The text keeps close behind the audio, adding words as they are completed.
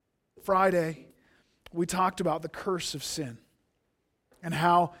Friday, we talked about the curse of sin and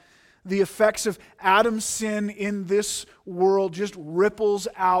how the effects of Adam's sin in this world just ripples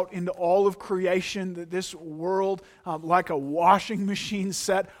out into all of creation, that this world, like a washing machine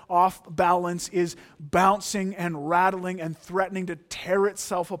set off balance, is bouncing and rattling and threatening to tear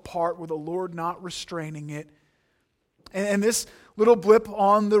itself apart with the Lord not restraining it. And this little blip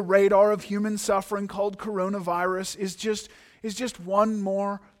on the radar of human suffering called coronavirus is just one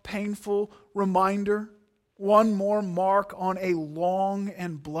more painful reminder, one more mark on a long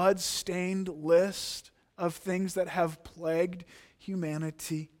and blood-stained list of things that have plagued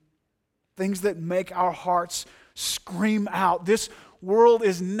humanity, things that make our hearts scream out, this world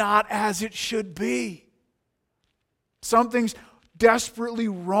is not as it should be. Something's desperately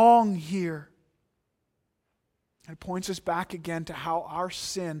wrong here. It points us back again to how our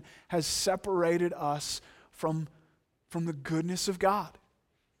sin has separated us from the goodness of God.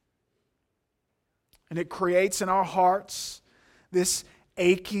 And it creates in our hearts this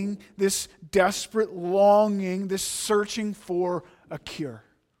aching, this desperate longing, this searching for a cure.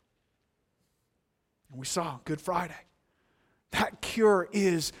 And we saw Good Friday. That cure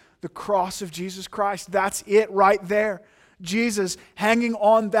is the cross of Jesus Christ. That's it right there. Jesus hanging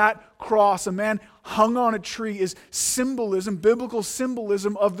on that cross, a man hung on a tree, is symbolism, biblical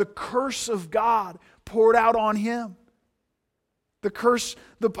symbolism of the curse of God poured out on him. The curse,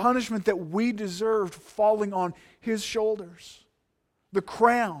 the punishment that we deserved falling on his shoulders. The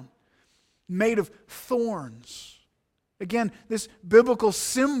crown made of thorns. Again, this biblical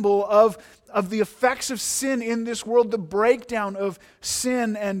symbol of the effects of sin in this world, the breakdown of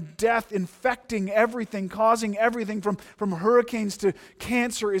sin and death infecting everything, causing everything from hurricanes to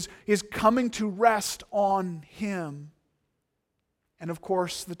cancer is coming to rest on him. And of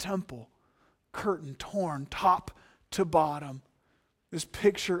course, the temple, curtain torn top to bottom. This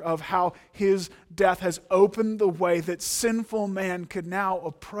picture of how his death has opened the way that sinful man could now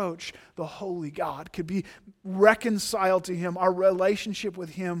approach the holy God, could be reconciled to him, our relationship with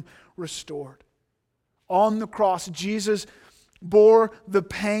him restored. On the cross, Jesus bore the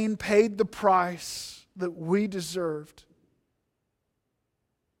pain, paid the price that we deserved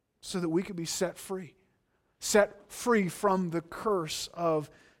so that we could be set free from the curse of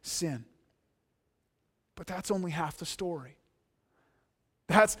sin. But that's only half the story.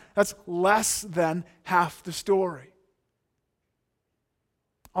 That's less than half the story.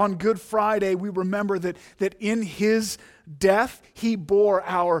 On Good Friday, we remember that in his death, he bore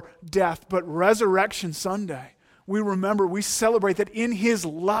our death. But Resurrection Sunday, we celebrate that in his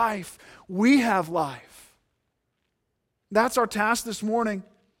life, we have life. That's our task this morning,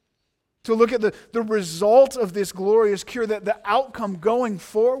 to look at the result of this glorious cure, that the outcome going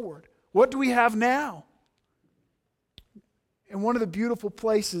forward. What do we have now? And one of the beautiful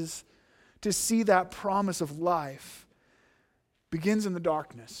places to see that promise of life begins in the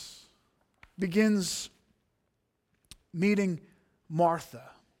darkness. Begins meeting Martha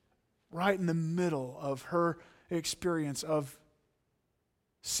right in the middle of her experience of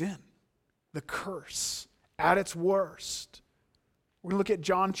sin, the curse at its worst. We're going to look at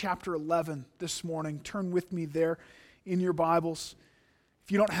John chapter 11 this morning. Turn with me there in your Bibles.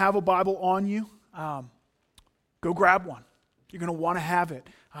 If you don't have a Bible on you, go grab one. You're going to want to have it.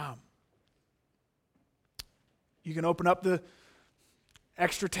 You can open up the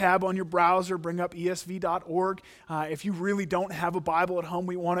extra tab on your browser, bring up esv.org. If you really don't have a Bible at home,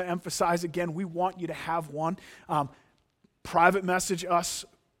 we want to emphasize again, we want you to have one. Private message us,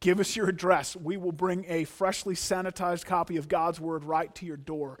 give us your address. We will bring a freshly sanitized copy of God's Word right to your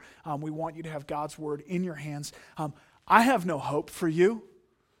door. We want you to have God's Word in your hands. I have no hope for you.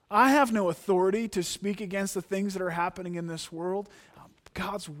 I have no authority to speak against the things that are happening in this world.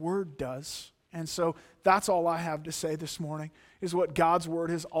 God's Word does. And so that's all I have to say this morning, is what God's Word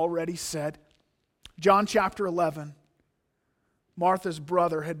has already said. John chapter 11, Martha's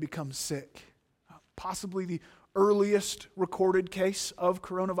brother had become sick. Possibly the earliest recorded case of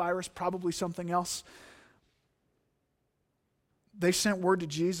coronavirus, probably something else. They sent word to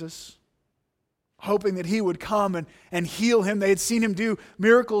Jesus, hoping that he would come and heal him. They had seen him do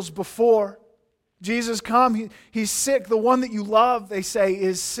miracles before. Jesus, come. He's sick. The one that you love, they say,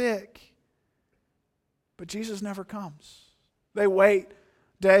 is sick. But Jesus never comes. They wait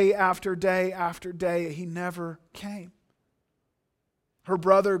day after day after day. He never came. Her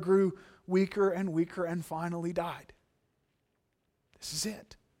brother grew weaker and weaker and finally died. This is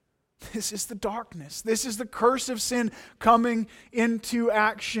it. This is the darkness. This is the curse of sin coming into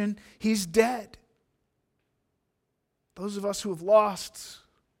action. He's dead. Those of us who have lost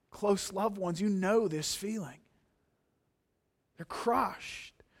close loved ones, you know this feeling. They're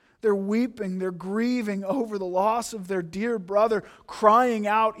crushed. They're weeping, they're grieving over the loss of their dear brother, crying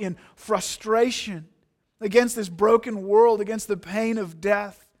out in frustration against this broken world, against the pain of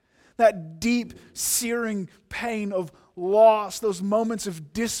death, that deep, searing pain of loss, those moments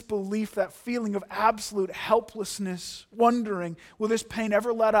of disbelief, that feeling of absolute helplessness, wondering, will this pain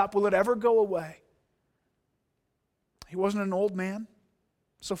ever let up? Will it ever go away? He wasn't an old man.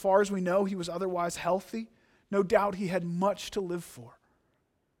 So far as we know, he was otherwise healthy. No doubt he had much to live for.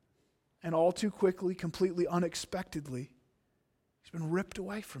 And all too quickly, completely unexpectedly, he's been ripped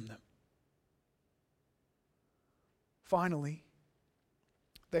away from them. Finally,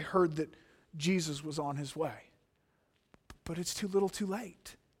 they heard that Jesus was on his way. But it's too little too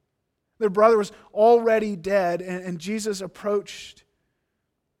late. Their brother was already dead, and Jesus approached.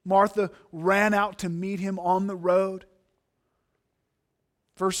 Martha ran out to meet him on the road.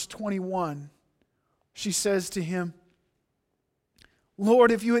 Verse 21, she says to him,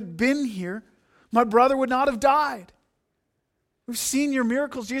 Lord, if you had been here, my brother would not have died. We've seen your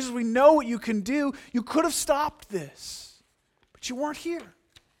miracles, Jesus. We know what you can do. You could have stopped this, but you weren't here.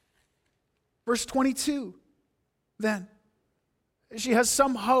 Verse 22, then, she has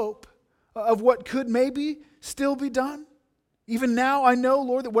some hope of what could maybe still be done. Even now I know,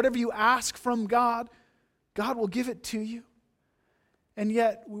 Lord, that whatever you ask from God, God will give it to you. And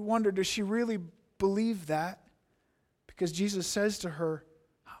yet we wonder, does she really believe that? Because Jesus says to her,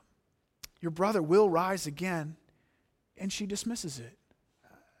 your brother will rise again, and she dismisses it.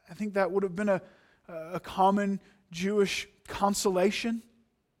 I think that would have been a common Jewish consolation,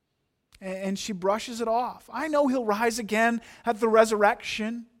 and she brushes it off. I know he'll rise again at the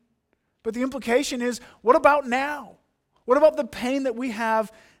resurrection, but the implication is, what about now? What about the pain that we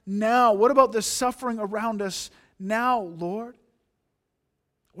have now? What about the suffering around us now, Lord?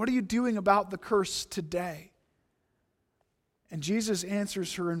 What are you doing about the curse today? And Jesus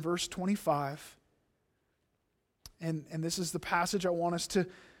answers her in verse 25. And this is the passage I want us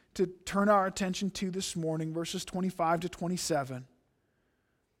to turn our attention to this morning, verses 25 to 27.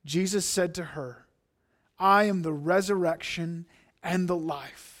 Jesus said to her, I am the resurrection and the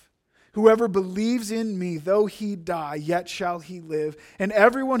life. Whoever believes in me, though he die, yet shall he live. And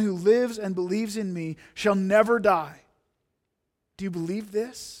everyone who lives and believes in me shall never die. Do you believe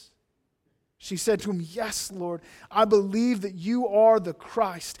this? She said to him, yes, Lord, I believe that you are the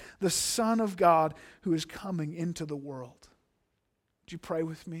Christ, the Son of God, who is coming into the world. Would you pray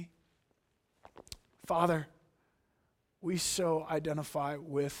with me? Father, we so identify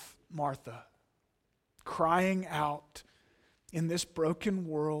with Martha, crying out in this broken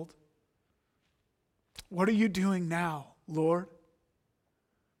world. What are you doing now, Lord?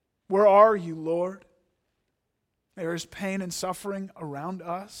 Where are you, Lord? There is pain and suffering around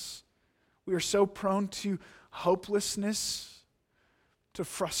us. We are so prone to hopelessness, to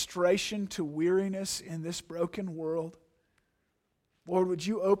frustration, to weariness in this broken world. Lord, would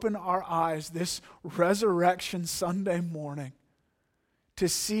you open our eyes this Resurrection Sunday morning to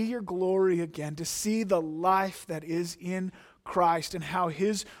see your glory again, to see the life that is in Christ and how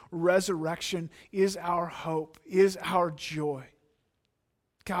his resurrection is our hope, is our joy.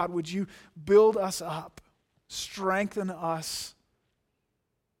 God, would you build us up, strengthen us,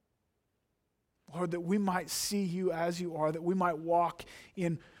 Lord, that we might see you as you are, that we might walk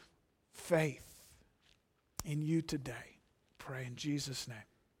in faith in you today. Pray in Jesus' name.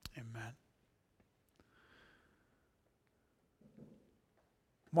 Amen.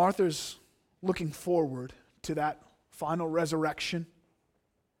 Martha's looking forward to that final resurrection,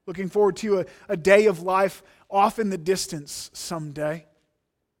 looking forward to a day of life off in the distance someday,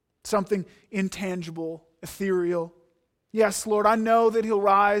 something intangible, ethereal. Yes, Lord, I know that he'll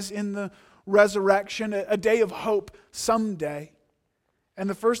rise in the resurrection, a day of hope someday. And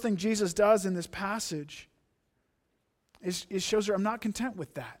the first thing Jesus does in this passage is shows her, I'm not content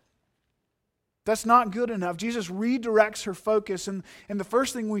with that. That's not good enough. Jesus redirects her focus, and the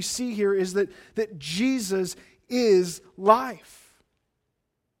first thing we see here is that Jesus is life.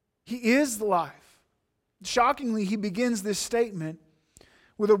 He is the life. Shockingly, he begins this statement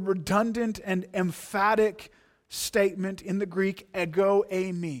with a redundant and emphatic statement in the Greek, ego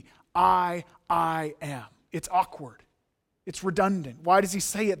eimi. I am. It's awkward. It's redundant. Why does he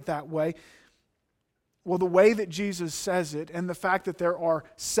say it that way? Well, the way that Jesus says it and the fact that there are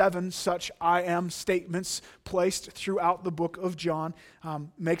 7 such I am statements placed throughout the book of John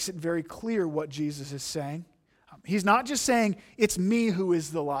makes it very clear what Jesus is saying. He's not just saying, it's me who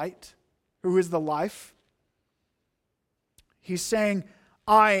is the light, who is the life. He's saying,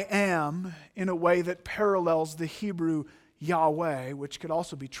 I am, in a way that parallels the Hebrew Yahweh, which could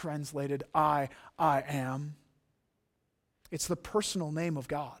also be translated I am. It's the personal name of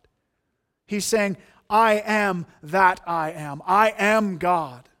God. He's saying, I am that I am. I am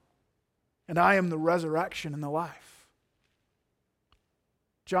God. And I am the resurrection and the life.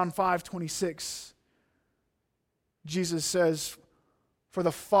 John 5:26, Jesus says, for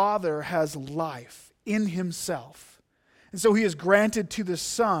the Father has life in himself. And so he has granted to the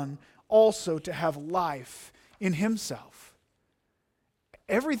Son also to have life in himself.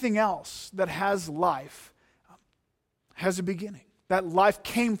 Everything else that has life has a beginning. That life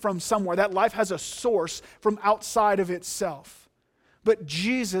came from somewhere. That life has a source from outside of itself. But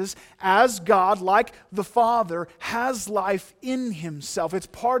Jesus, as God, like the Father, has life in himself. It's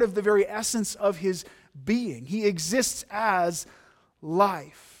part of the very essence of his being. He exists as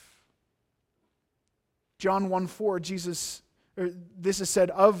life. John 1:4, this is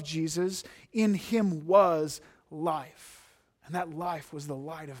said of Jesus, in him was life. And that life was the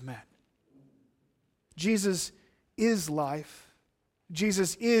light of men. Jesus is life.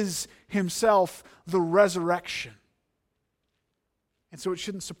 Jesus is himself the resurrection. And so it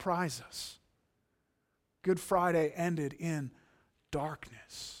shouldn't surprise us. Good Friday ended in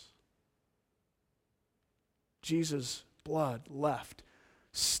darkness. Jesus' blood left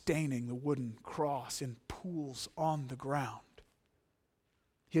staining the wooden cross in pools on the ground.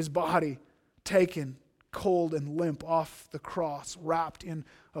 His body taken cold and limp off the cross, wrapped in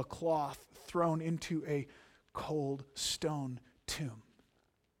a cloth, thrown into a cold stone tomb.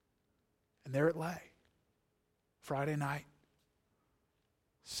 And there it lay. Friday night,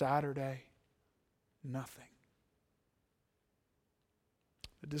 Saturday, nothing.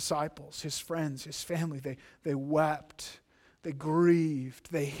 The disciples, his friends, his family, they wept, they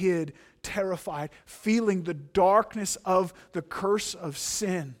grieved, they hid, terrified, feeling the darkness of the curse of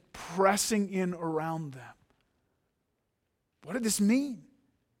sin pressing in around them. What did this mean?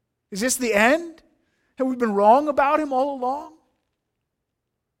 Is this the end? Have we been wrong about him all along?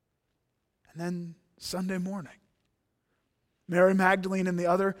 And then Sunday morning, Mary Magdalene and the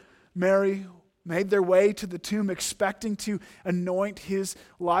other Mary made their way to the tomb expecting to anoint his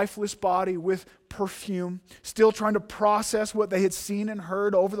lifeless body with perfume, still trying to process what they had seen and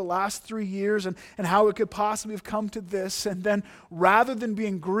heard over the last 3 years and how it could possibly have come to this. And then rather than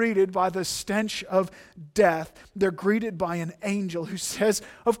being greeted by the stench of death, they're greeted by an angel who says,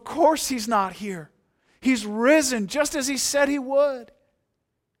 of course he's not here. He's risen just as he said he would.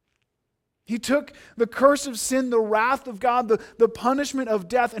 He took the curse of sin, the wrath of God, the punishment of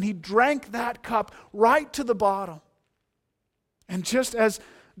death, and he drank that cup right to the bottom. And just as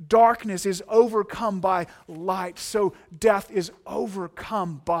darkness is overcome by light, so death is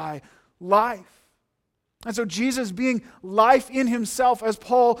overcome by life. And so Jesus, being life in himself, as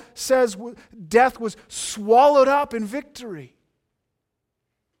Paul says, death was swallowed up in victory.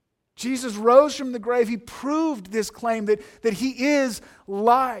 Jesus rose from the grave. He proved this claim that he is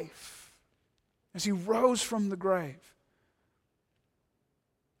life as he rose from the grave.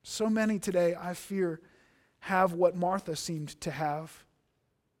 So many today, I fear, have what Martha seemed to have,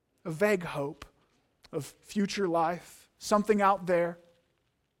 a vague hope of future life, something out there.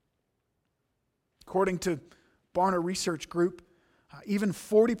 According to Barna Research Group, even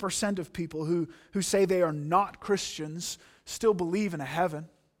 40% of people who say they are not Christians still believe in a heaven.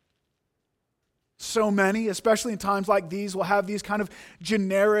 So many, especially in times like these, will have these kind of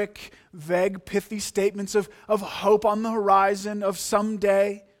generic, vague, pithy statements of hope on the horizon, of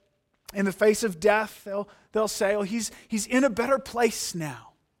someday. In the face of death, they'll say, oh, he's in a better place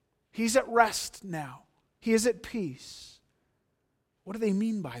now. He's at rest now. He is at peace. What do they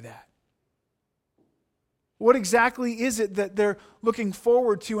mean by that? What exactly is it that they're looking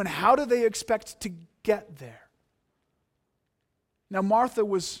forward to, and how do they expect to get there? Now, Martha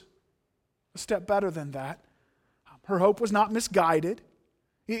was a step better than that. Her hope was not misguided.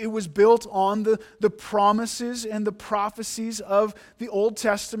 It was built on the promises and the prophecies of the Old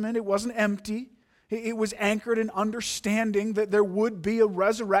Testament. It wasn't empty. It was anchored in understanding that there would be a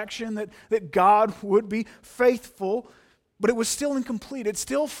resurrection, that God would be faithful, but it was still incomplete. It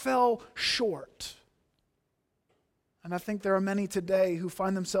still fell short. And I think there are many today who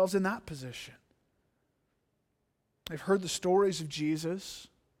find themselves in that position. They've heard the stories of Jesus,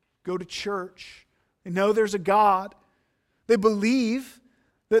 go to church. They know there's a God. They believe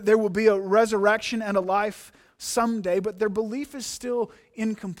that there will be a resurrection and a life someday, but their belief is still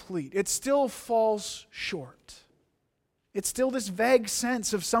incomplete. It still falls short. It's still this vague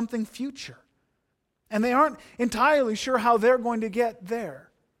sense of something future. And they aren't entirely sure how they're going to get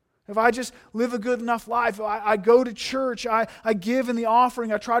there. If I just live a good enough life, I go to church, I give in the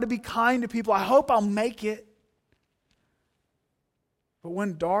offering, I try to be kind to people, I hope I'll make it. But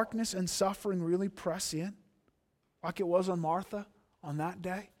when darkness and suffering really press in, like it was on Martha on that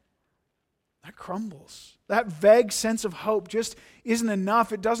day, that crumbles. That vague sense of hope just isn't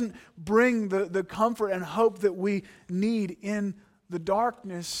enough. It doesn't bring the comfort and hope that we need in the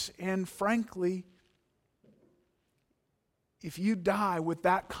darkness. And frankly, if you die with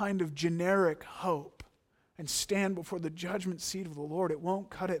that kind of generic hope and stand before the judgment seat of the Lord, it won't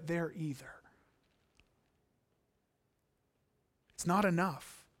cut it there either. It's not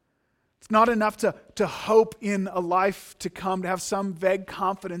enough. It's not enough to hope in a life to come, to have some vague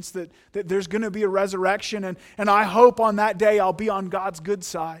confidence that there's going to be a resurrection, and I hope on that day I'll be on God's good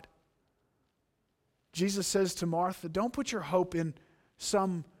side. Jesus says to Martha, don't put your hope in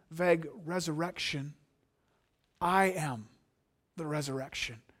some vague resurrection. I am the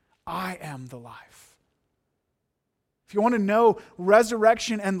resurrection. I am the life. If you want to know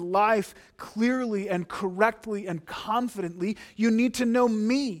resurrection and life clearly and correctly and confidently, you need to know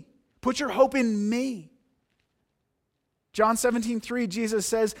me. Put your hope in me. John 17:3, Jesus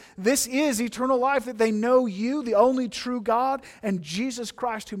says, this is eternal life, that they know you, the only true God, and Jesus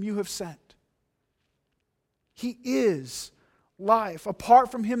Christ whom you have sent. He is life.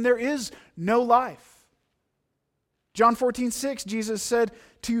 Apart from him, there is no life. John 14:6, Jesus said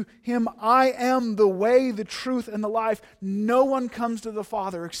to him, I am the way, the truth, and the life. No one comes to the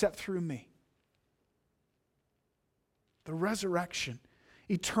Father except through me. The resurrection,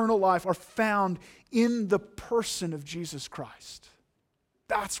 eternal life are found in the person of Jesus Christ.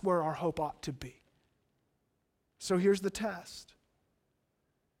 That's where our hope ought to be. So here's the test.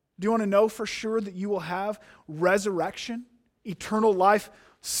 Do you want to know for sure that you will have resurrection, eternal life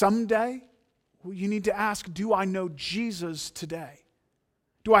someday? Well, you need to ask, do I know Jesus today?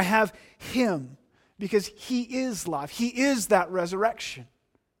 Do I have him? Because he is life. He is that resurrection.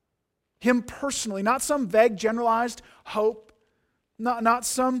 Him personally, not some vague generalized hope, not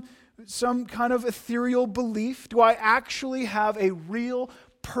some kind of ethereal belief. Do I actually have a real,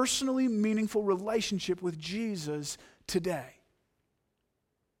 personally meaningful relationship with Jesus today?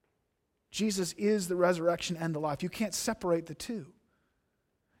 Jesus is the resurrection and the life. You can't separate the two.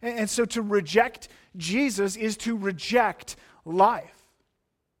 And so to reject Jesus is to reject life.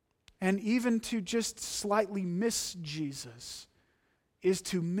 And even to just slightly miss Jesus is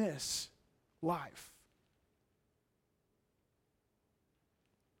to miss life.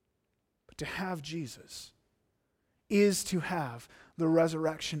 To have Jesus is to have the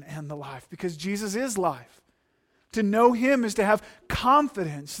resurrection and the life, because Jesus is life. To know him is to have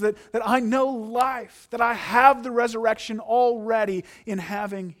confidence that I know life, that I have the resurrection already in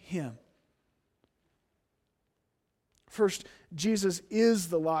having him. First, Jesus is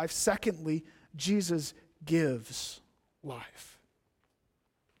the life. Secondly, Jesus gives life.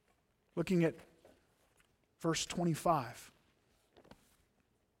 Looking at verse 25.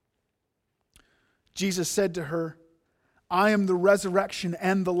 Jesus said to her, I am the resurrection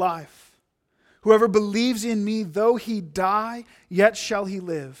and the life. Whoever believes in me, though he die, yet shall he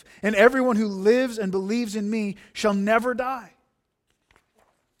live. And everyone who lives and believes in me shall never die.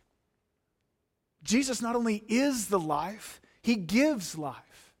 Jesus not only is the life, he gives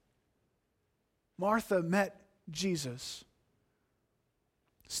life. Martha met Jesus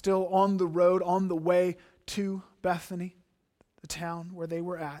still on the road, on the way to Bethany, the town where they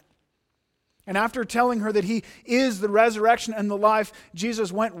were at. And after telling her that he is the resurrection and the life,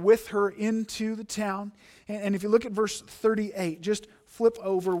 Jesus went with her into the town. And if you look at verse 38, just flip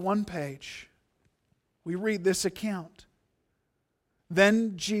over one page. We read this account.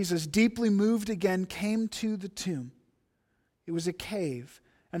 Then Jesus, deeply moved again, came to the tomb. It was a cave,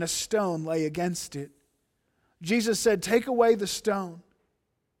 and a stone lay against it. Jesus said, take away the stone.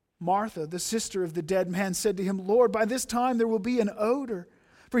 Martha, the sister of the dead man, said to him, Lord, by this time there will be an odor,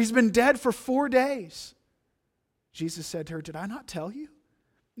 for he's been dead for 4 days. Jesus said to her, did I not tell you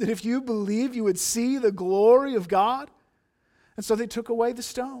that if you believe you would see the glory of God? And so they took away the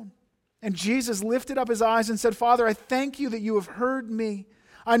stone. And Jesus lifted up his eyes and said, Father, I thank you that you have heard me.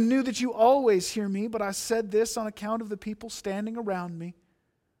 I knew that you always hear me, but I said this on account of the people standing around me,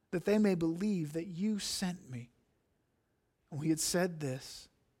 that they may believe that you sent me. And when he had said this,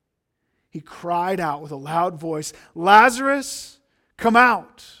 he cried out with a loud voice, Lazarus, come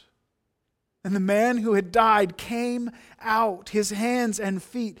out. And the man who had died came out, his hands and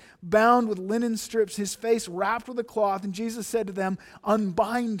feet bound with linen strips, his face wrapped with a cloth. And Jesus said to them,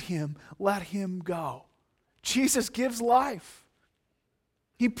 unbind him, let him go. Jesus gives life.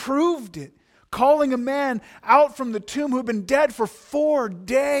 He proved it, calling a man out from the tomb who had been dead for 4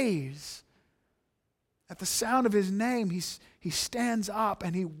 days. At the sound of his name, he stands up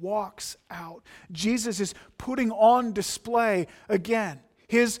and he walks out. Jesus is putting on display again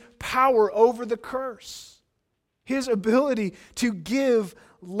his power over the curse, his ability to give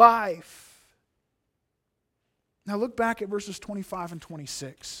life. Now look back at verses 25 and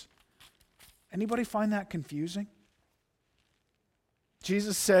 26. Anybody find that confusing?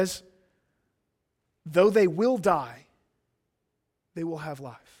 Jesus says, though they will die, they will have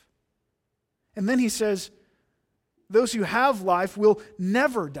life. And then he says, those who have life will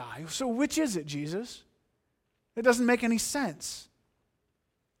never die. So which is it, Jesus? It doesn't make any sense.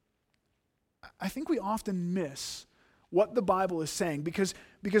 I think we often miss what the Bible is saying because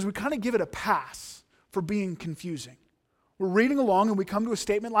we kind of give it a pass for being confusing. We're reading along and we come to a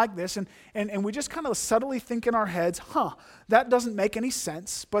statement like this and we just kind of subtly think in our heads, that doesn't make any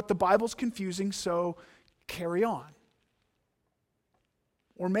sense, but the Bible's confusing, so carry on.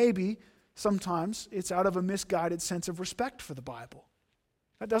 Or maybe sometimes it's out of a misguided sense of respect for the Bible.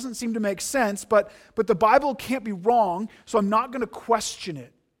 That doesn't seem to make sense, but the Bible can't be wrong, so I'm not going to question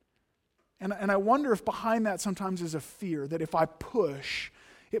it. And I wonder if behind that sometimes is a fear that if I push,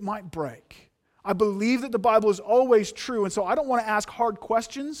 it might break. I believe that the Bible is always true, and so I don't want to ask hard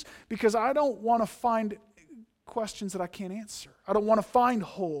questions because I don't want to find questions that I can't answer. I don't want to find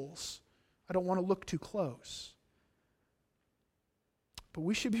holes. I don't want to look too close. But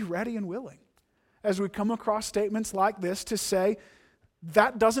we should be ready and willing as we come across statements like this to say,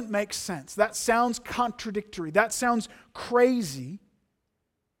 that doesn't make sense. That sounds contradictory. That sounds crazy.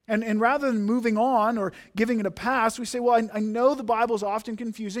 And rather than moving on or giving it a pass, we say, well, I know the Bible is often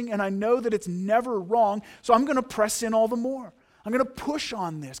confusing and I know that it's never wrong, so I'm going to press in all the more. I'm going to push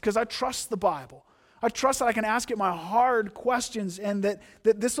on this because I trust the Bible. I trust that I can ask it my hard questions and that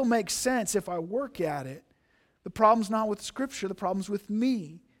this will make sense if I work at it. The problem's not with Scripture, the problem's with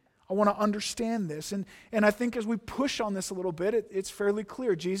me. I want to understand this. And I think as we push on this a little bit, it's fairly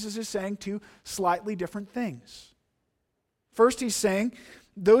clear. Jesus is saying two slightly different things. First, he's saying,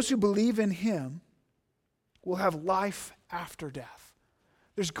 those who believe in him will have life after death.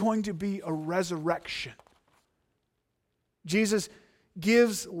 There's going to be a resurrection. Jesus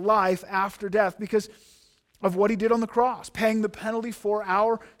gives life after death because of what he did on the cross, paying the penalty for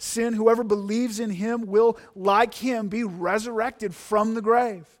our sin. Whoever believes in him will, like him, be resurrected from the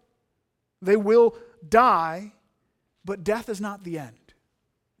grave. They will die, but death is not the end.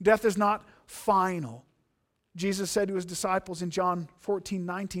 Death is not final. Jesus said to his disciples in John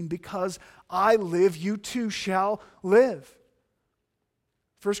 14:19, because I live, you too shall live.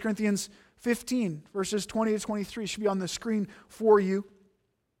 1 Corinthians 15, verses 20 to 23 should be on the screen for you.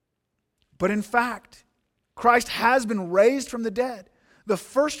 But in fact, Christ has been raised from the dead, the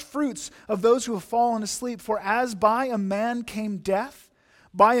first fruits of those who have fallen asleep. For as by a man came death,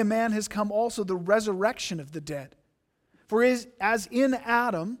 by a man has come also the resurrection of the dead. For as in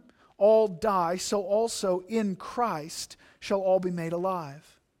Adam all die, so also in Christ shall all be made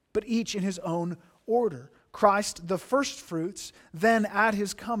alive, but each in his own order. Christ the first fruits, then at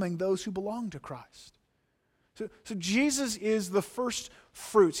his coming those who belong to Christ. So Jesus is the first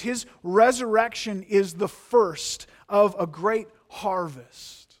fruits. His resurrection is the first of a great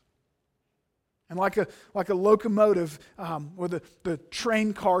harvest. And like a locomotive where the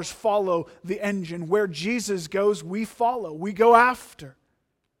train cars follow the engine, where Jesus goes, we follow, we go after.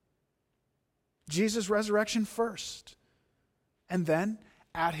 Jesus' resurrection first. And then,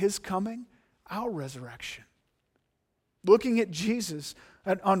 at his coming, our resurrection. Looking at Jesus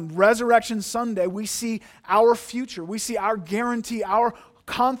on Resurrection Sunday, we see our future. We see our guarantee, our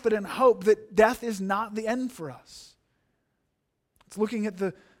confident hope that death is not the end for us. It's looking at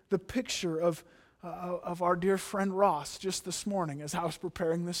the picture of our dear friend Ross just this morning as I was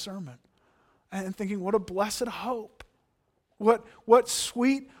preparing this sermon and thinking, what a blessed hope. What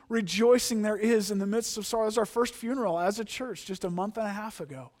sweet rejoicing there is in the midst of sorrow. It was our first funeral as a church just a month and a half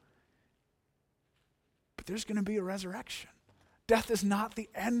ago. But there's going to be a resurrection. Death is not the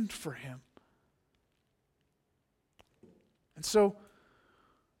end for him. And so,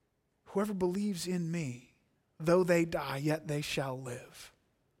 whoever believes in me, though they die, yet they shall live.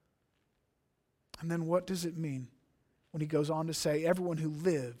 And then what does it mean when he goes on to say, everyone who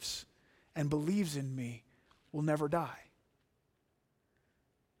lives and believes in me will never die?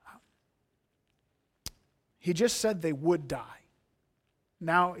 He just said they would die.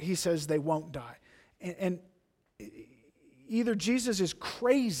 Now he says they won't die. And either Jesus is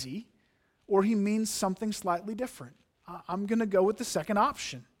crazy or he means something slightly different. I'm going to go with the second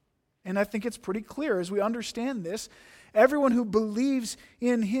option. And I think it's pretty clear as we understand this. Everyone who believes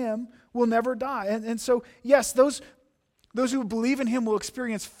in him will never die. And so, yes, those who believe in him will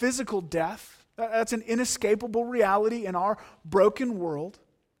experience physical death. That's an inescapable reality in our broken world.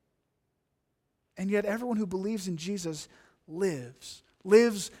 And yet everyone who believes in Jesus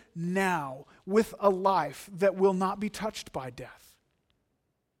lives now with a life that will not be touched by death.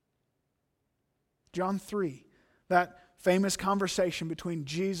 John 3, That famous conversation between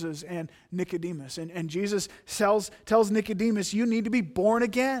Jesus and Nicodemus. And Jesus tells Nicodemus, you need to be born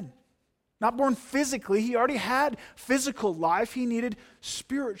again. Not born physically. He already had physical life. He needed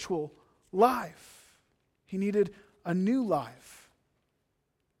spiritual life. He needed a new life.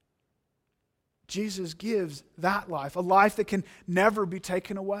 Jesus gives that life, a life that can never be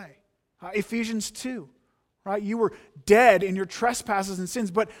taken away. Ephesians 2. Right? You were dead in your trespasses and sins,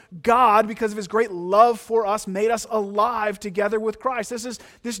 but God, because of His great love for us, made us alive together with Christ. This is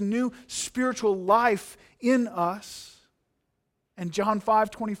this new spiritual life in us. And John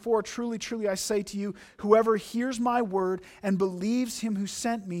 5:24, truly, truly, I say to you, whoever hears my word and believes Him who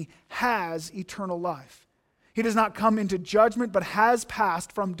sent me has eternal life. He does not come into judgment, but has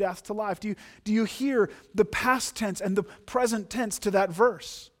passed from death to life. Do you hear the past tense and the present tense to that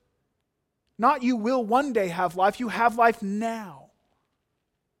verse? Not you will one day have life, you have life now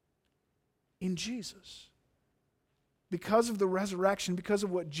in Jesus. Because of the resurrection, because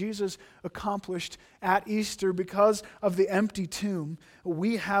of what Jesus accomplished at Easter, because of the empty tomb,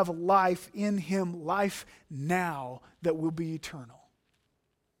 we have life in Him, life now that will be eternal.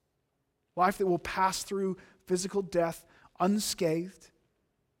 Life that will pass through physical death unscathed.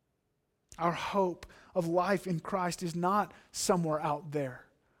 Our hope of life in Christ is not somewhere out there.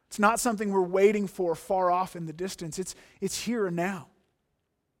 It's not something we're waiting for far off in the distance. It's here and now.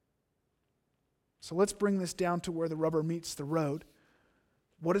 So let's bring this down to where the rubber meets the road.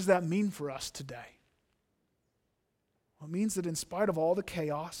 What does that mean for us today? Well, it means that in spite of all the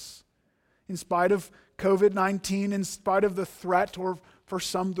chaos, in spite of COVID-19, in spite of the threat, or for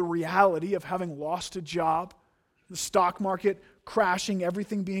some the reality of having lost a job, the stock market crashing,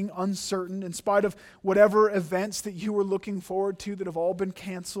 everything being uncertain, in spite of whatever events that you were looking forward to that have all been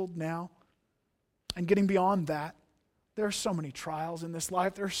canceled now, and getting beyond that, there are so many trials in this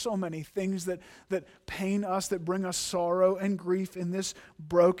life. There are so many things that pain us, that bring us sorrow and grief in this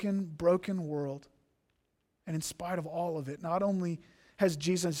broken world. And in spite of all of it, not only has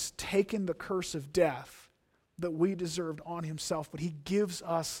Jesus taken the curse of death that we deserved on Himself, but He gives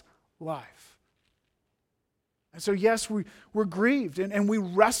us life. And so yes, we're grieved and we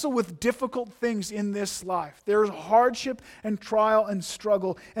wrestle with difficult things in this life. There's hardship and trial and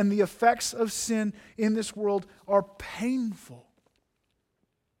struggle, and the effects of sin in this world are painful.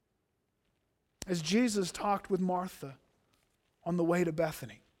 As Jesus talked with Martha on the way to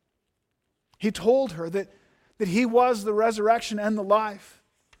Bethany, He told her that He was the resurrection and the life.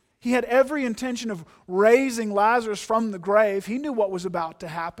 He had every intention of raising Lazarus from the grave. He knew what was about to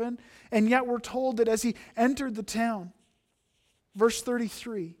happen. And yet we're told that as He entered the town, verse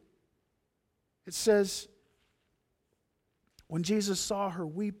 33, it says, when Jesus saw her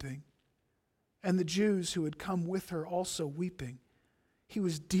weeping, and the Jews who had come with her also weeping, He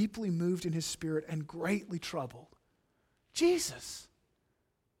was deeply moved in His spirit and greatly troubled. Jesus,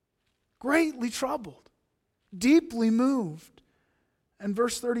 greatly troubled, deeply moved. And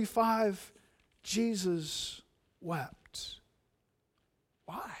verse 35, Jesus wept.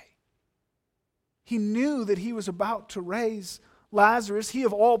 Why? He knew that He was about to raise Lazarus. He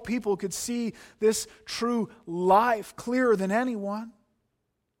of all people could see this true life clearer than anyone.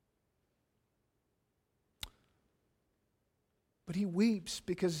 But He weeps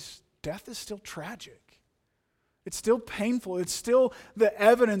because death is still tragic. It's still painful. It's still the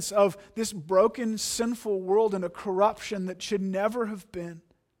evidence of this broken, sinful world and a corruption that should never have been.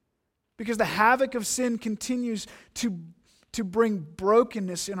 Because the havoc of sin continues to bring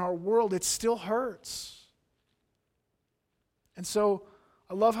brokenness in our world. It still hurts. And so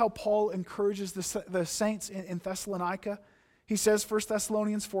I love how Paul encourages the saints in Thessalonica. He says, 1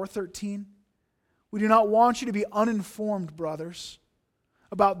 Thessalonians 4:13, we do not want you to be uninformed, brothers,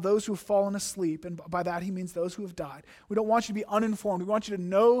 about those who have fallen asleep, and by that he means those who have died. We don't want you to be uninformed. We want you to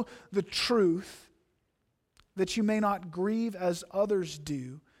know the truth, that you may not grieve as others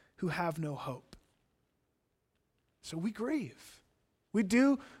do who have no hope. So we grieve. We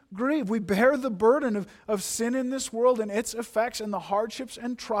do grieve. We bear the burden of sin in this world and its effects and the hardships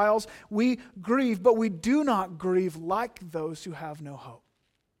and trials. We grieve, but we do not grieve like those who have no hope.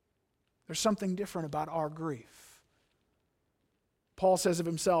 There's something different about our grief. Paul says of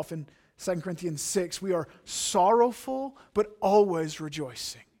himself in 2 Corinthians 6, we are sorrowful, but always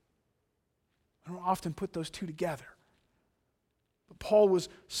rejoicing. I don't often put those two together. But Paul was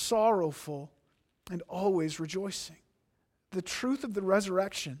sorrowful and always rejoicing. The truth of the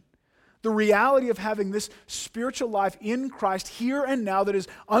resurrection, the reality of having this spiritual life in Christ here and now that is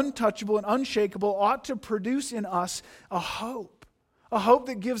untouchable and unshakable, ought to produce in us a hope A hope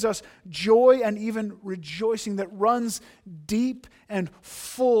that gives us joy and even rejoicing, that runs deep and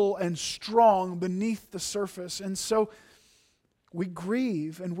full and strong beneath the surface. And so we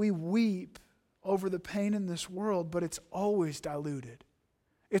grieve and we weep over the pain in this world, but it's always diluted.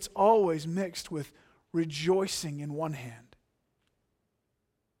 It's always mixed with rejoicing in one hand.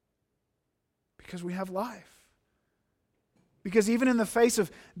 Because we have life. Because even in the face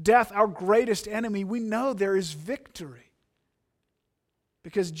of death, our greatest enemy, we know there is victory.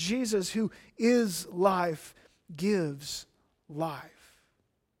 Because Jesus, who is life, gives life.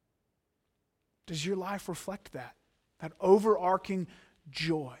 Does your life reflect that? That overarching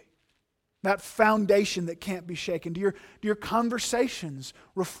joy? That foundation that can't be shaken? Do your conversations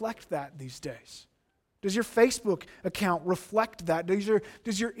reflect that these days? Does your Facebook account reflect that?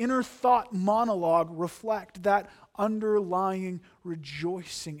 Does your inner thought monologue reflect that underlying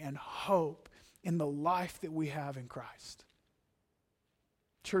rejoicing and hope in the life that we have in Christ?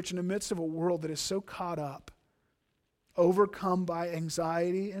 Church, in the midst of a world that is so caught up, overcome by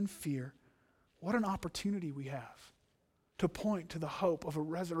anxiety and fear, what an opportunity we have to point to the hope of a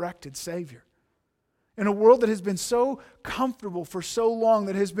resurrected Savior. In a world that has been so comfortable for so long,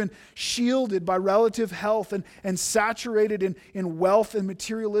 that has been shielded by relative health and saturated in wealth and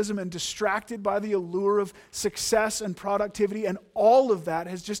materialism and distracted by the allure of success and productivity, and all of that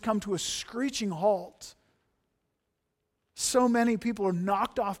has just come to a screeching halt. So many people are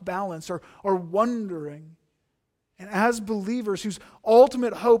knocked off balance or wondering. And as believers whose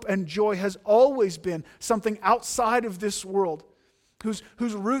ultimate hope and joy has always been something outside of this world, whose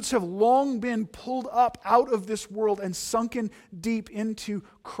roots have long been pulled up out of this world and sunken deep into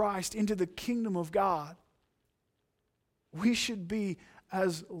Christ, into the kingdom of God, we should be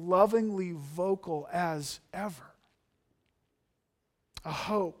as lovingly vocal as ever. A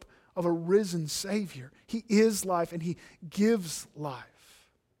hope of a risen Savior. He is life and He gives life.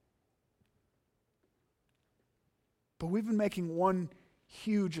 But we've been making one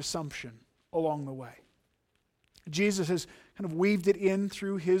huge assumption along the way. Jesus has kind of weaved it in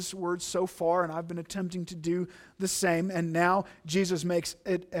through His words so far, and I've been attempting to do the same, and now Jesus makes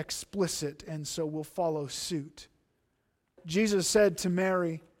it explicit, and so we'll follow suit. Jesus said to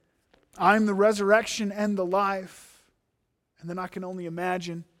Mary, "I'm the resurrection and the life." And then I can only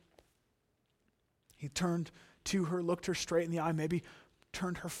imagine He turned to her, looked her straight in the eye, maybe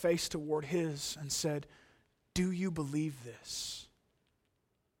turned her face toward His and said, "Do you believe this?"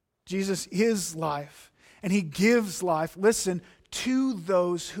 Jesus is life, and He gives life, listen, to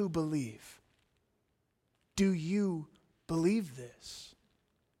those who believe. Do you believe this?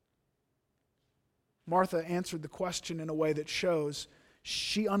 Martha answered the question in a way that shows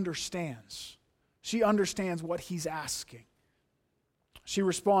she understands. She understands what He's asking. She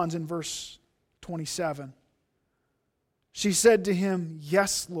responds in verse 27. She said to Him,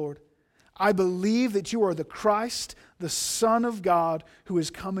 "Yes, Lord, I believe that you are the Christ, the Son of God, who is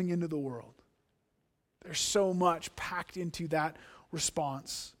coming into the world." There's so much packed into that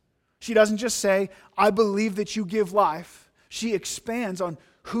response. She doesn't just say, "I believe that you give life." She expands on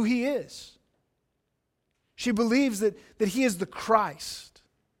who He is. She believes that He is the Christ.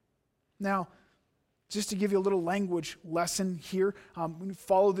 Now, just to give you a little language lesson here, when you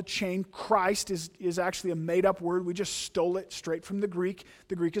follow the chain, Christ is actually a made-up word. We just stole it straight from the Greek.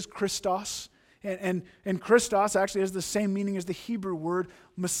 The Greek is Christos. And Christos actually has the same meaning as the Hebrew word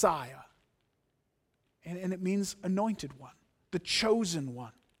Messiah. And it means anointed one, the chosen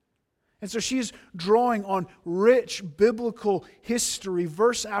one. And so she's drawing on rich biblical history,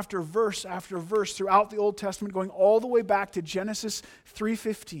 verse after verse after verse throughout the Old Testament, going all the way back to Genesis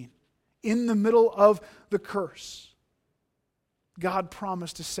 3:15. In the middle of the curse, God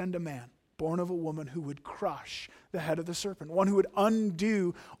promised to send a man born of a woman who would crush the head of the serpent, one who would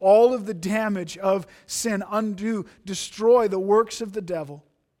undo all of the damage of sin, destroy the works of the devil.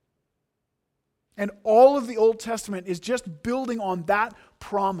 And all of the Old Testament is just building on that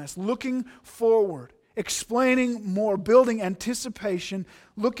promise, looking forward, explaining more, building anticipation,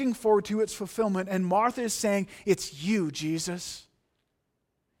 looking forward to its fulfillment. And Martha is saying, "It's you, Jesus.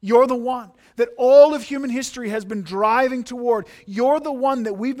 You're the one that all of human history has been driving toward. You're the one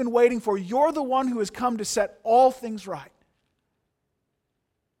that we've been waiting for. You're the one who has come to set all things right.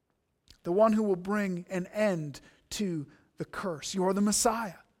 The one who will bring an end to the curse. You're the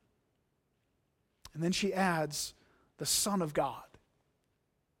Messiah." And then she adds, "the Son of God."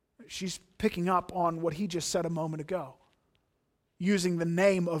 She's picking up on what he just said a moment ago, using the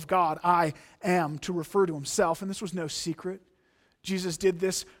name of God, "I am," to refer to himself. And this was no secret. Jesus did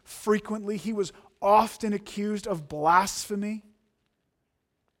this frequently. He was often accused of blasphemy.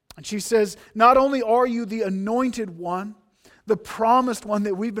 And she says, "Not only are you the anointed one, the promised one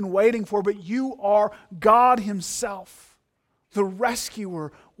that we've been waiting for, but you are God himself. The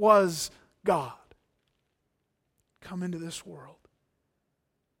rescuer was God. Come into this world.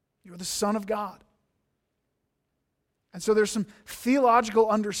 You're the Son of God. And so there's some theological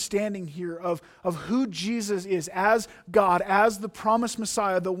understanding here of who Jesus is as God, as the promised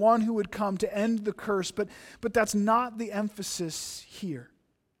Messiah, the one who would come to end the curse. But that's not the emphasis here.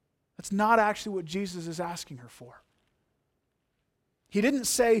 That's not actually what Jesus is asking her for. He didn't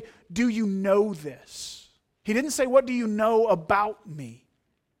say, do you know this? He didn't say, what do you know about me?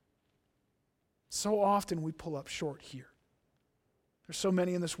 So often we pull up short here. There's so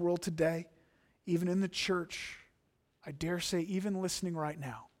many in this world today, even in the church, I dare say even listening right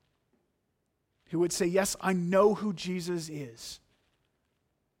now, who would say, yes, I know who Jesus is.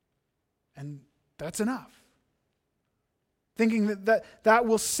 And that's enough. Thinking that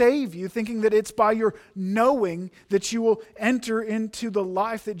will save you, thinking that it's by your knowing that you will enter into the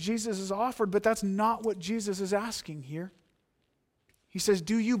life that Jesus has offered, but that's not what Jesus is asking here. He says,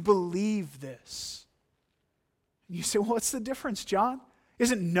 do you believe this? And you say, well, what's the difference, John?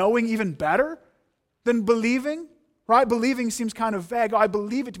 Isn't knowing even better than believing? Right? Believing seems kind of vague. Oh, I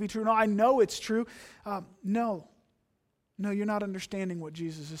believe it to be true. No, I know it's true. No, you're not understanding what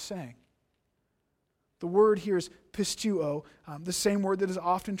Jesus is saying. The word here is pisteuo, the same word that is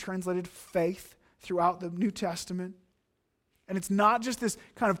often translated faith throughout the New Testament. And it's not just this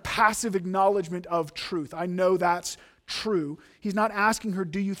kind of passive acknowledgement of truth. I know that's true. He's not asking her,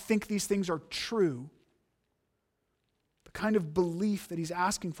 do you think these things are true? The kind of belief that he's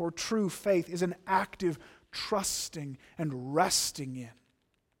asking for, true faith, is an active trusting and resting in.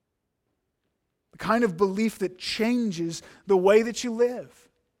 The kind of belief that changes the way that you live.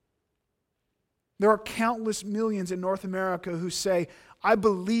 There are countless millions in North America who say, I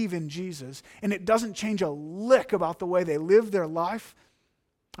believe in Jesus, and it doesn't change a lick about the way they live their life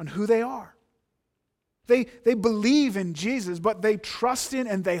and who they are. They believe in Jesus, but they trust in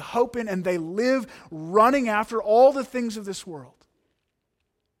and they hope in and they live running after all the things of this world.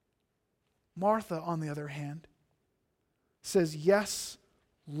 Martha, on the other hand, says, yes,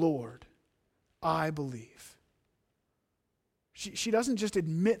 Lord, I believe. She doesn't just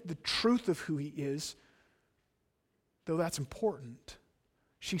admit the truth of who he is, though that's important.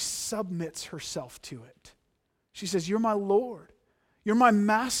 She submits herself to it. She says, you're my Lord. You're my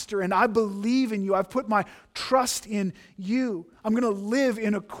master, and I believe in you. I've put my trust in you. I'm going to live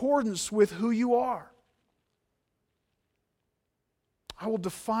in accordance with who you are. I will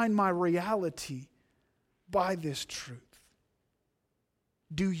define my reality by this truth.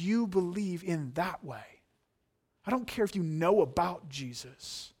 Do you believe in that way? I don't care if you know about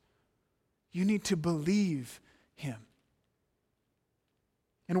Jesus. You need to believe him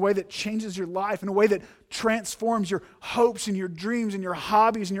in a way that changes your life, in a way that transforms your hopes and your dreams and your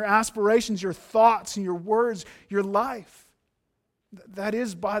hobbies and your aspirations, your thoughts and your words, your life. That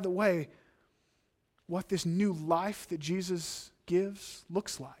is, by the way, what this new life that Jesus gives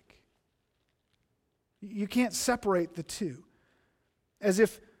looks like. You can't separate the two. As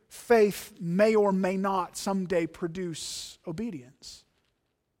if faith may or may not someday produce obedience.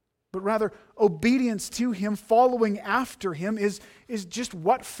 But rather, obedience to him, following after him, is just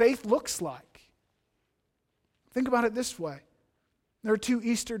what faith looks like. Think about it this way. There are 2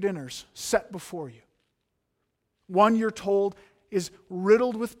 Easter dinners set before you. One, you're told, is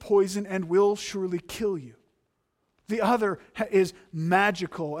riddled with poison and will surely kill you. The other is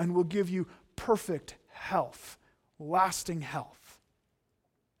magical and will give you perfect health, lasting health.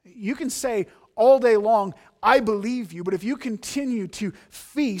 You can say all day long, I believe you, but if you continue to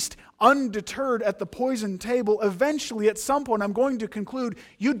feast undeterred at the poison table, eventually at some point I'm going to conclude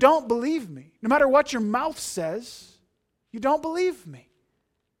you don't believe me. No matter what your mouth says, you don't believe me.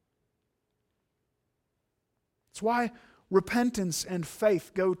 It's why repentance and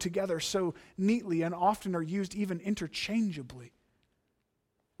faith go together so neatly and often are used even interchangeably.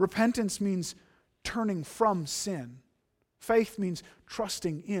 Repentance means turning from sin. Faith means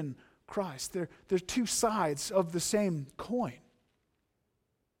trusting in Christ. They're 2 sides of the same coin.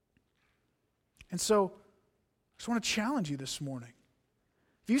 And so, I just want to challenge you this morning.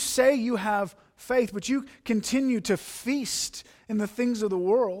 If you say you have faith, but you continue to feast in the things of the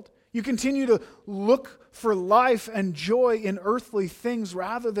world, you continue to look for life and joy in earthly things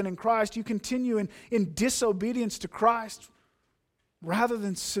rather than in Christ, you continue in disobedience to Christ rather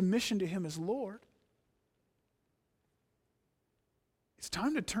than submission to him as Lord, it's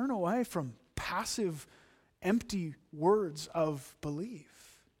time to turn away from passive, empty words of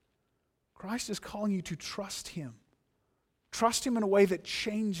belief. Christ is calling you to trust him. Trust him in a way that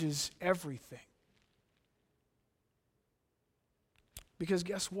changes everything. Because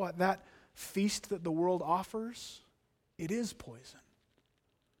guess what? That feast that the world offers, it is poison.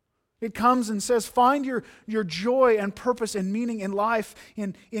 It comes and says, find your joy and purpose and meaning in life,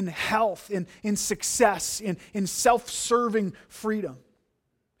 in health, in success, in self-serving freedom.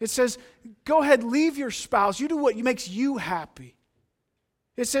 It says, go ahead, leave your spouse. You do what makes you happy.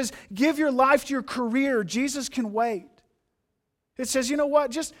 It says, give your life to your career. Jesus can wait. It says, you know what?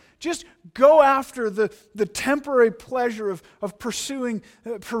 Just go after the temporary pleasure of perusing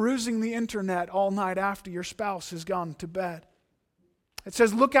the internet all night after your spouse has gone to bed. It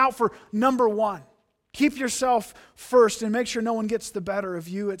says, look out for number one. Keep yourself first and make sure no one gets the better of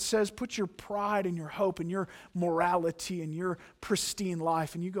you. It says, put your pride and your hope and your morality and your pristine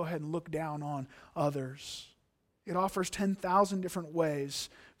life, and you go ahead and look down on others. It offers 10,000 different ways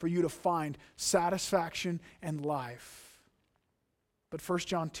for you to find satisfaction and life. But 1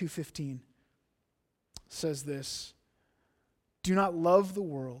 John 2:15 says this, do not love the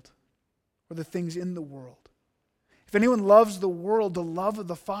world or the things in the world. If anyone loves the world, the love of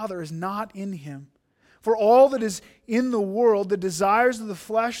the Father is not in him. For all that is in the world, the desires of the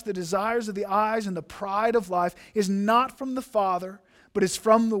flesh, the desires of the eyes, and the pride of life, is not from the Father, but is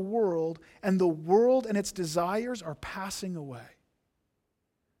from the world, and the world and its desires are passing away.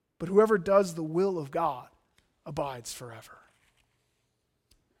 But whoever does the will of God abides forever.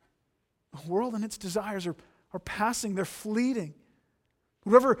 The world and its desires are passing, they're fleeting.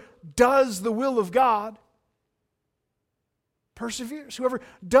 Whoever does the will of God perseveres. Whoever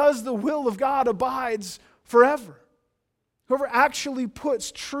does the will of God abides forever. Whoever actually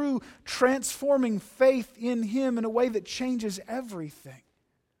puts true transforming faith in Him in a way that changes everything.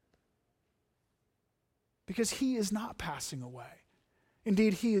 Because He is not passing away.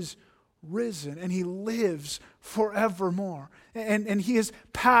 Indeed, He is risen and He lives forevermore. And He has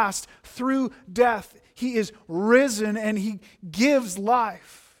passed through death. He is risen and He gives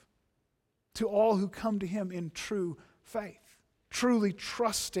life to all who come to Him in true faith. Truly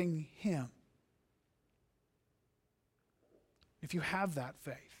trusting Him. If you have that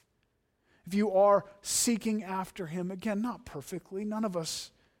faith, if you are seeking after Him, again, not perfectly, none of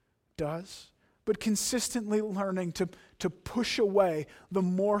us does, but consistently learning to push away the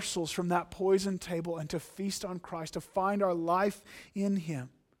morsels from that poison table and to feast on Christ, to find our life in Him,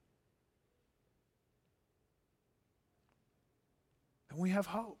 then we have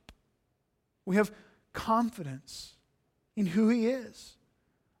hope. We have confidence in who He is.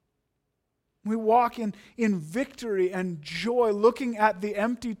 We walk in victory and joy, looking at the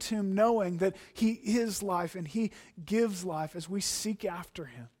empty tomb, knowing that He is life and He gives life as we seek after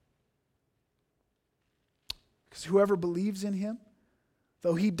Him. Because whoever believes in Him,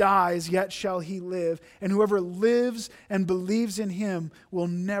 though he dies, yet shall he live. And whoever lives and believes in Him will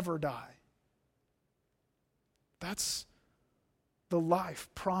never die. That's the life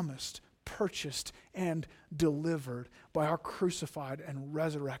promised, purchased, and delivered by our crucified and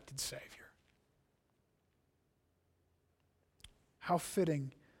resurrected Savior. How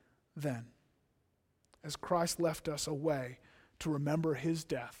fitting, then, as Christ left us a way to remember His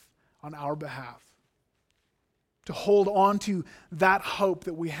death on our behalf, to hold on to that hope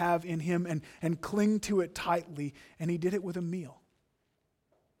that we have in Him and cling to it tightly, and He did it with a meal.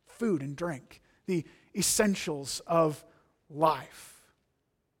 Food and drink, the essentials of life.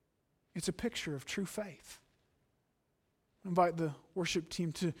 It's a picture of true faith. I invite the worship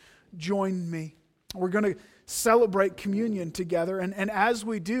team to join me. We're going to celebrate communion together. And as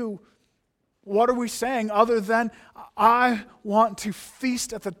we do, what are we saying other than, I want to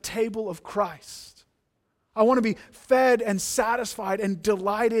feast at the table of Christ. I want to be fed and satisfied and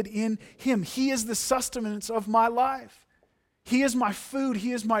delighted in Him. He is the sustenance of my life. He is my food.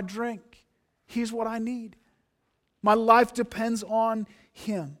 He is my drink. He is what I need. My life depends on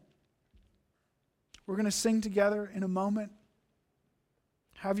Him. We're going to sing together in a moment.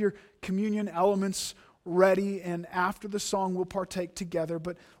 Have your communion elements ready, and after the song we'll partake together.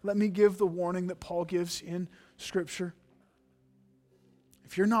 But let me give the warning that Paul gives in Scripture.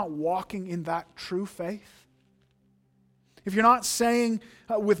 If you're not walking in that true faith, if you're not saying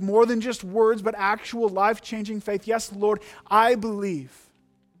with more than just words but actual life-changing faith, yes, Lord, I believe,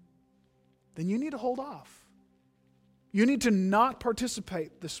 then you need to hold off. You need to not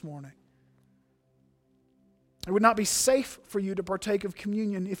participate this morning. It would not be safe for you to partake of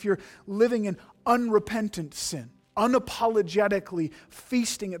communion if you're living in unrepentant sin, unapologetically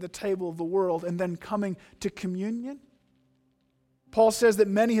feasting at the table of the world and then coming to communion. Paul says that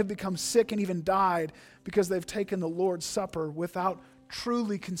many have become sick and even died because they've taken the Lord's Supper without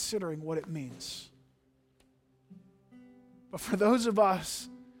truly considering what it means. But for those of us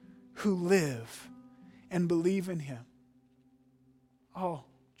who live and believe in Him, Oh,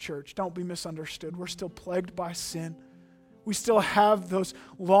 church, don't be misunderstood. We're still plagued by sin. We still have those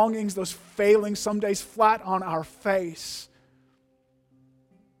longings, those failings, some days flat on our face.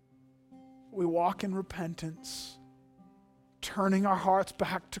 We walk in repentance, turning our hearts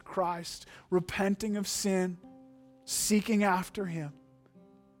back to Christ, repenting of sin, seeking after Him.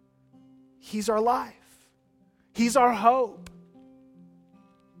 He's our life. He's our hope.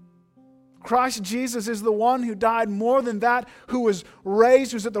 Christ Jesus is the one who died, more than that, who was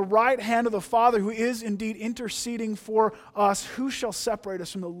raised, who's at the right hand of the Father, who is indeed interceding for us. Who shall separate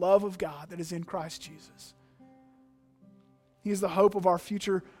us from the love of God that is in Christ Jesus? He is the hope of our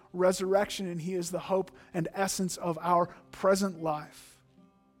future resurrection, and He is the hope and essence of our present life.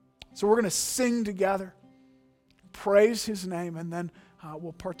 So we're going to sing together, praise His name, and then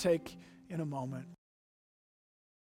we'll partake in a moment.